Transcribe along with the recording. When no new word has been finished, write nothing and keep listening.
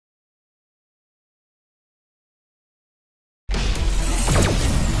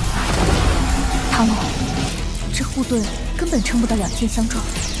部队根本撑不到2箭相撞。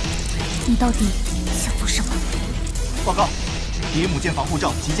你到底想做什么？报告，敌母舰防护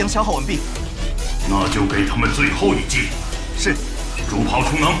罩即将消耗完毕。那就给他们最后一击。是。主炮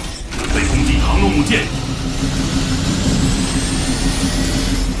充能，准备攻击唐龙母舰。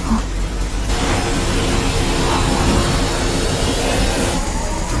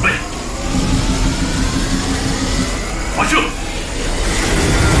准备。发射。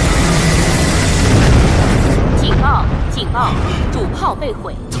 警报！主炮被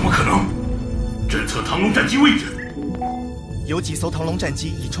毁。怎么可能？侦测唐龙战机位置。有几艘唐龙战机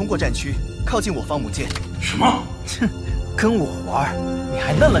已冲过战区，靠近我方母舰。什么？哼，跟我玩，你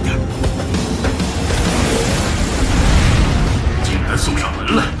还嫩了点儿。竟然送上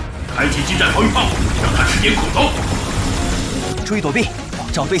门来！开启近战防御炮，让他吃点苦头。注意躲避，仿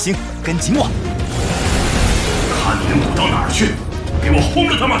照队形，跟紧我。看你能躲到哪儿去！给我轰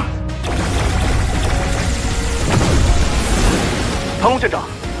了他们！ 唐龙舰长，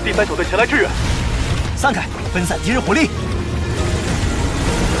第3小队前来支援。散开，分散敌人火力。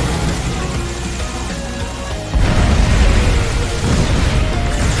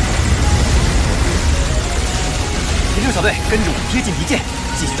第6小队跟着我贴近敌舰，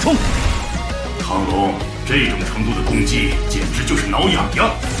继续冲。唐龙，这种程度的攻击简直就是挠痒痒。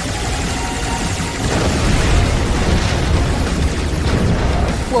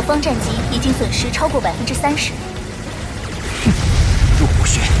我方战机已经损失超过30%。 入虎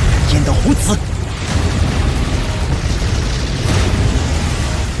穴，焉得虎子！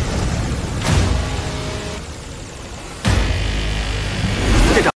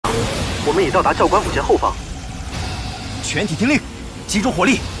舰长，我们已到达教官母舰后方。全体听令，集中火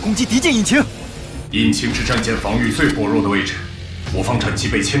力攻击敌舰引擎。引擎是战舰防御最薄弱的位置，我方战机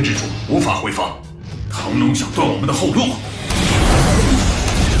被牵制住，无法回防。唐龙想断我们的后路。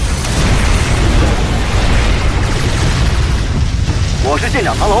 我是舰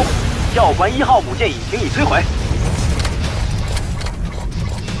长唐龙，教官1号母舰引擎已摧毁。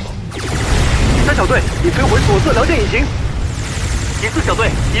第3小队已摧毁左侧僚舰引擎，第4小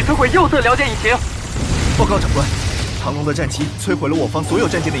队已摧毁右侧僚舰引擎。报告长官，唐龙的战机摧毁了我方所有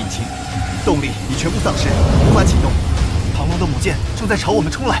战舰的引擎，动力已全部丧失，无法启动。唐龙的母舰正在朝我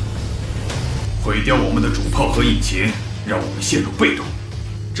们冲来，毁掉我们的主炮和引擎，让我们陷入被动。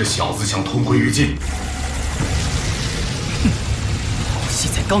这小子想同归于尽。 戏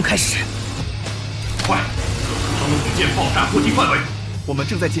才刚开始，快，测出唐龙母舰爆炸波及范围。我们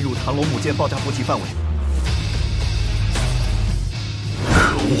正在进入唐龙母舰爆炸波及范围。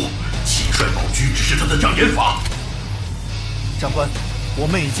可恶，气帅保车只是他的障眼法。长官，我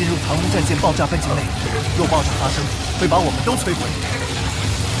们已进入唐龙战舰爆炸半径内，若爆炸发生，会把我们都摧毁。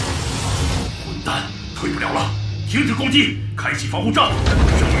混蛋，退不了了！停止攻击，开启防护罩，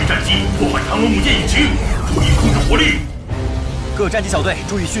剩余战机破坏唐龙母舰引擎，注意控制火力。 各战机小队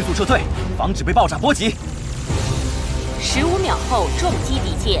注意迅速撤退，防止被爆炸波及。 15秒后重击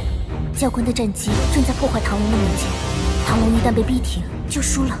敌舰。教官的战机正在破坏唐龙的母舰，唐龙一旦被逼停，就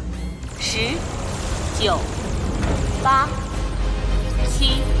输了。10、9、8、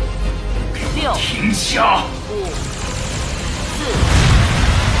7、6，停下！ 5、4。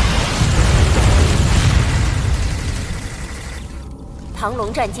唐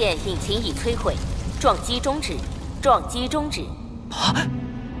龙战舰引擎已摧毁，撞击终止。撞击终止。啊！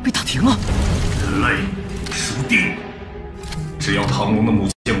被打停了。人类输定。只要唐龙的母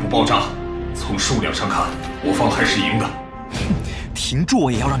舰不爆炸，从数量上看，我方还是赢的。停住！我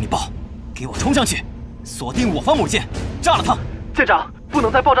也要让你爆！给我冲上去，锁定我方母舰，炸了它！舰长，不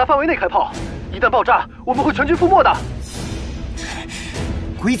能在爆炸范围内开炮，一旦爆炸，我们会全军覆没的。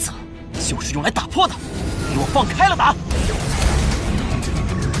规则就是用来打破的，给我放开了打！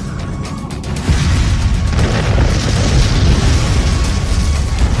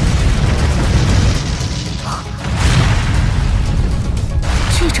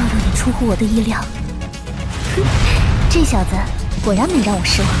 这招有点出乎我的意料，哼，这小子果然没让我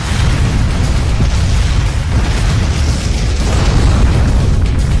失望。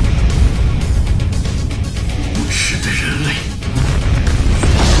无耻的人类！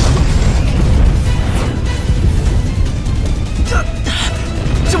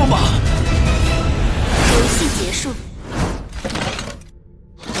这么猛！游戏结束。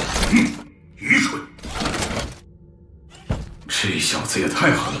愚蠢！ 这小子也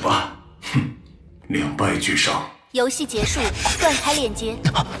太狠了吧！哼，2败俱伤。游戏结束，断开链接。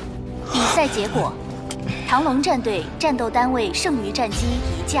比赛结果：唐龙战队战斗单位剩余战机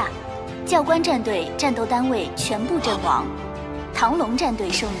1架，教官战队战斗单位全部阵亡，唐龙战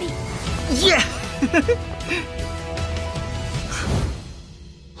队胜利。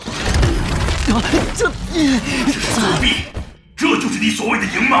这是作弊，这就是你所谓的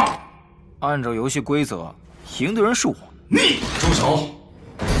赢吗？按照游戏规则，赢的人是我。你住手！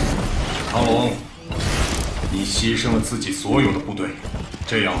唐龙，你牺牲了自己所有的部队，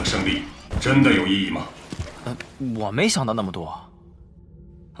这样的胜利真的有意义吗？我没想到那么多。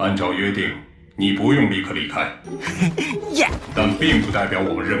按照约定，你不用立刻离开。但并不代表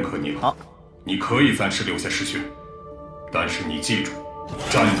我们认可你了。好，你可以暂时留下试训，但是你记住，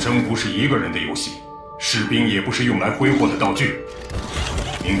战争不是一个人的游戏，士兵也不是用来挥霍的道具。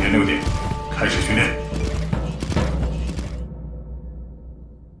明天6点开始训练。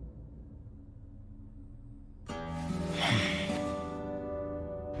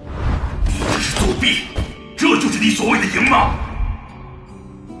你这是作弊，这就是你所谓的赢吗？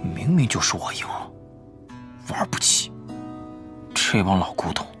明明就是我赢了，玩不起。这帮老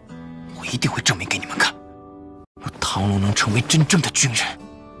古董，我一定会证明给你们看，我唐龙能成为真正的军人。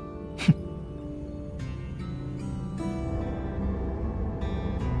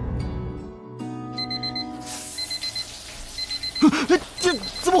这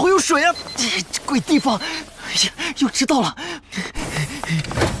怎么会有水啊？这鬼地方！哎呀，又迟到了。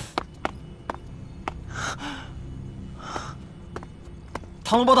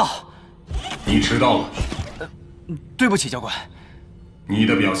唐龙报道，你迟到了。对不起，教官。你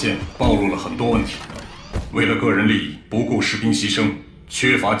的表现暴露了很多问题，为了个人利益不顾士兵牺牲，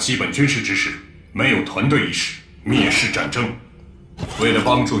缺乏基本军事知识，没有团队意识，蔑视战争。为了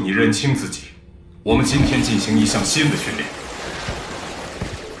帮助你认清自己，我们今天进行一项新的训练。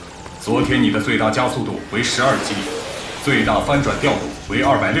昨天你的最大加速度为12级，最大翻转调度为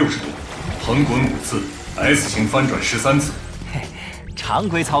260度，横滚5次 ，S 型翻转13次。常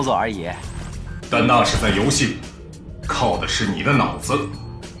规操作而已。但那是在游戏里，靠的是你的脑子。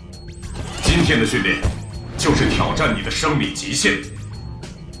今天的训练就是挑战你的生理极限。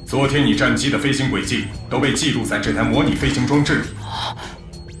昨天你战机的飞行轨迹都被记录在这台模拟飞行装置里。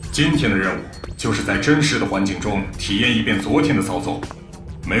今天的任务就是在真实的环境中体验一遍昨天的操作，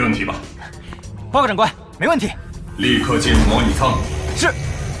没问题吧？报告长官，没问题。立刻进入模拟舱。是。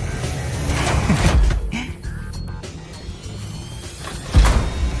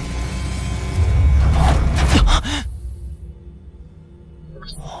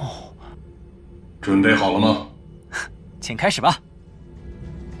准备好了吗？请开始吧。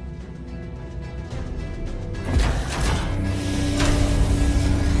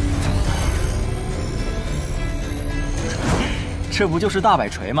这不就是大摆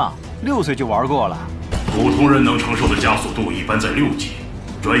锤吗？6岁就玩过了。普通人能承受的加速度一般在6级，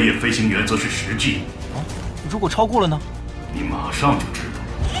专业飞行员则是10级。如果超过了呢？你马上就知道。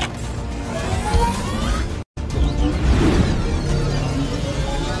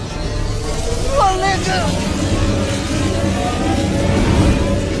我勒个！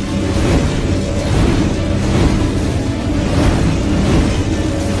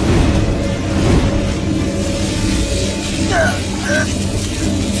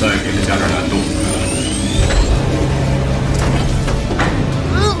再给他加点难度。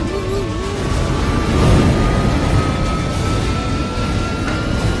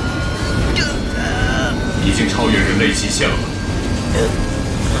已经超越人类极限了。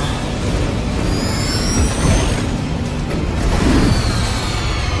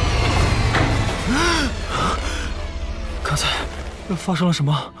刚才发生了什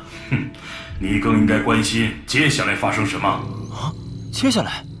么？哼，你更应该关心接下来发生什么。啊？接下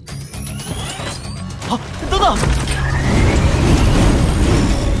来？啊，等等！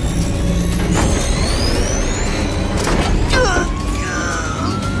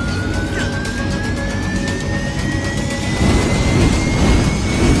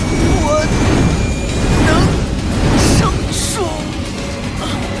我能胜出！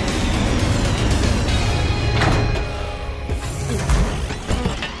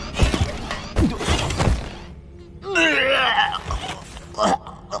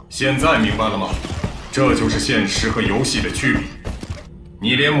现在明白了吗？这就是现实和游戏的区别。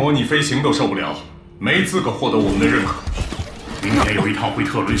你连模拟飞行都受不了，没资格获得我们的认可。明天有一趟回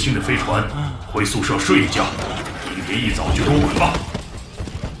特伦星的飞船，回宿舍睡一觉。明天一早就给我滚吧！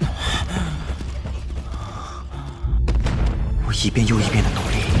我一遍又一遍的努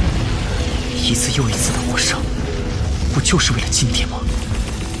力，一次又一次的获胜，不就是为了今天吗？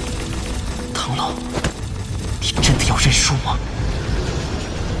唐老，你真的要认输吗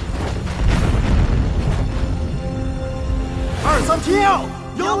？2、3跳，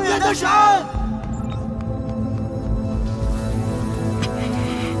永远的神！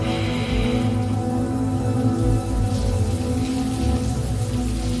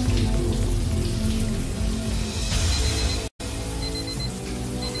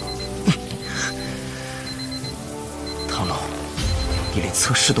连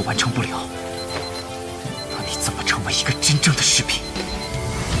测试都完成不了，那你怎么成为一个真正的士兵？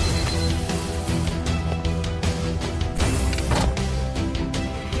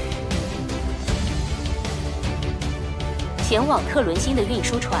前往特伦星的运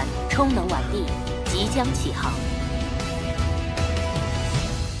输船充能完毕，即将起航。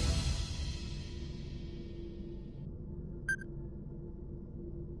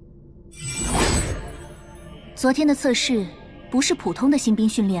昨天的测试不是普通的新兵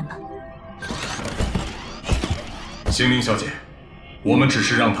训练吗？星灵小姐，我们只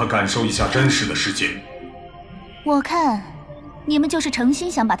是让他感受一下真实的世界。我看你们就是诚心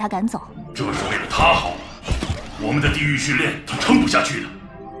想把他赶走。这是为了他好。我们的地狱训练他撑不下去的。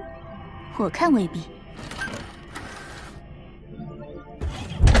我看未必。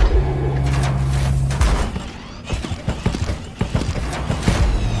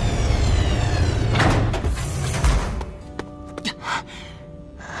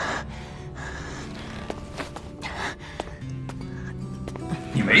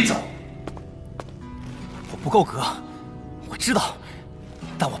你没走。我不够格，我知道，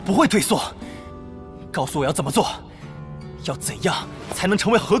但我不会退缩。告诉我要怎么做，要怎样才能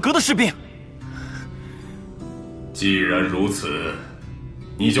成为合格的士兵？既然如此，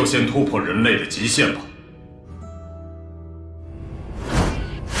你就先突破人类的极限吧。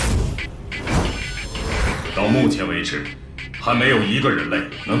到目前为止，还没有一个人类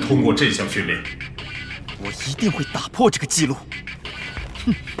能通过这项训练。我一定会打破这个记录。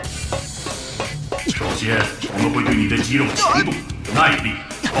首先，我们会对你的肌肉强度、耐力、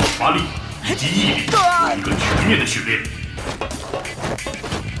爆发力以及毅力有一个全面的训练。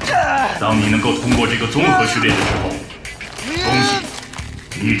当你能够通过这个综合训练的时候，恭喜，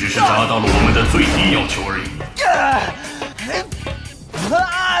你只是达到了我们的最低要求而已。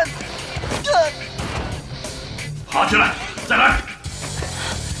爬起来，再来！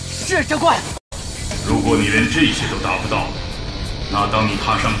是，长官。如果你连这些都达不到，那当你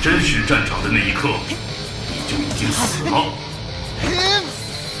踏上真实战场的那一刻，你就已经死了。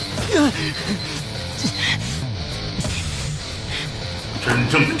真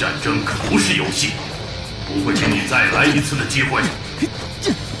正的战争可不是游戏，不会给你再来一次的机会。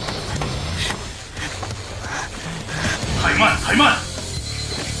太慢，太慢！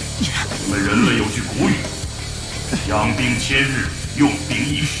我们人类有句古语：“养兵千日，用兵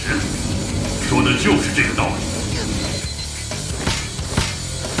一时”，说的就是这个道理。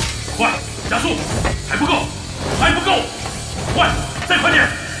快，加速！还不够，还不够！快，再快点，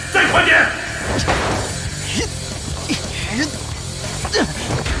再快点！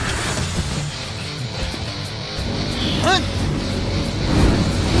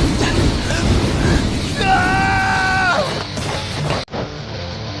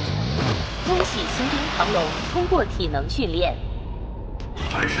恭喜新兵唐龙通过体能训练。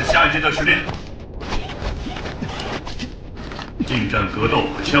开始下一阶段训练。近战格斗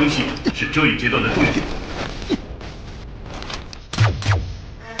和枪械是这一阶段的重点。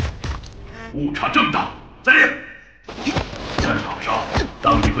误差正大，再练。战场上，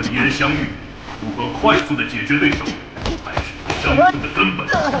当你和敌人相遇，如何快速的解决对手，才是你生存的根本。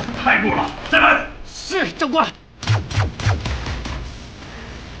太弱了，再来。是，长官。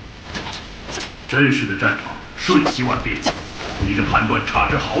真实的战场瞬息万变，你的判断差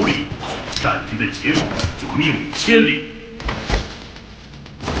之毫厘，战局的结果就命里千里。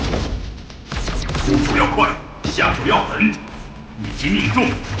出手要快，下手要狠，一击命中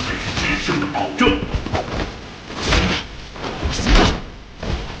才是制胜的保证。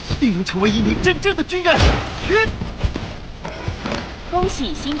一定能成为一名真正的军人。恭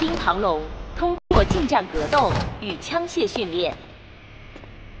喜新兵唐龙通过近战格斗与枪械训练。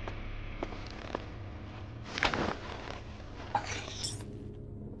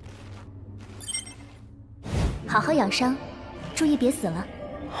好好养伤，注意别死了。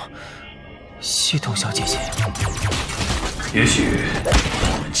系统小姐姐，也许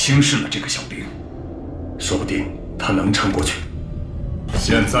我们轻视了这个小兵，说不定他能撑过去。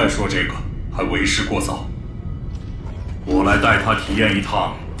现在说这个还为时过早。我来带他体验一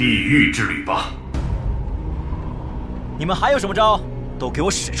趟地狱之旅吧。你们还有什么招，都给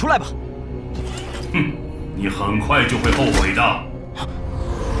我使出来吧！哼，你很快就会后悔的。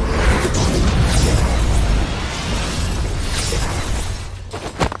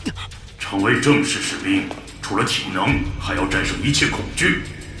成为正式士兵，除了体能，还要战胜一切恐惧。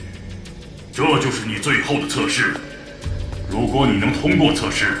这就是你最后的测试。如果你能通过测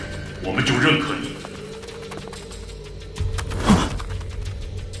试，我们就认可你。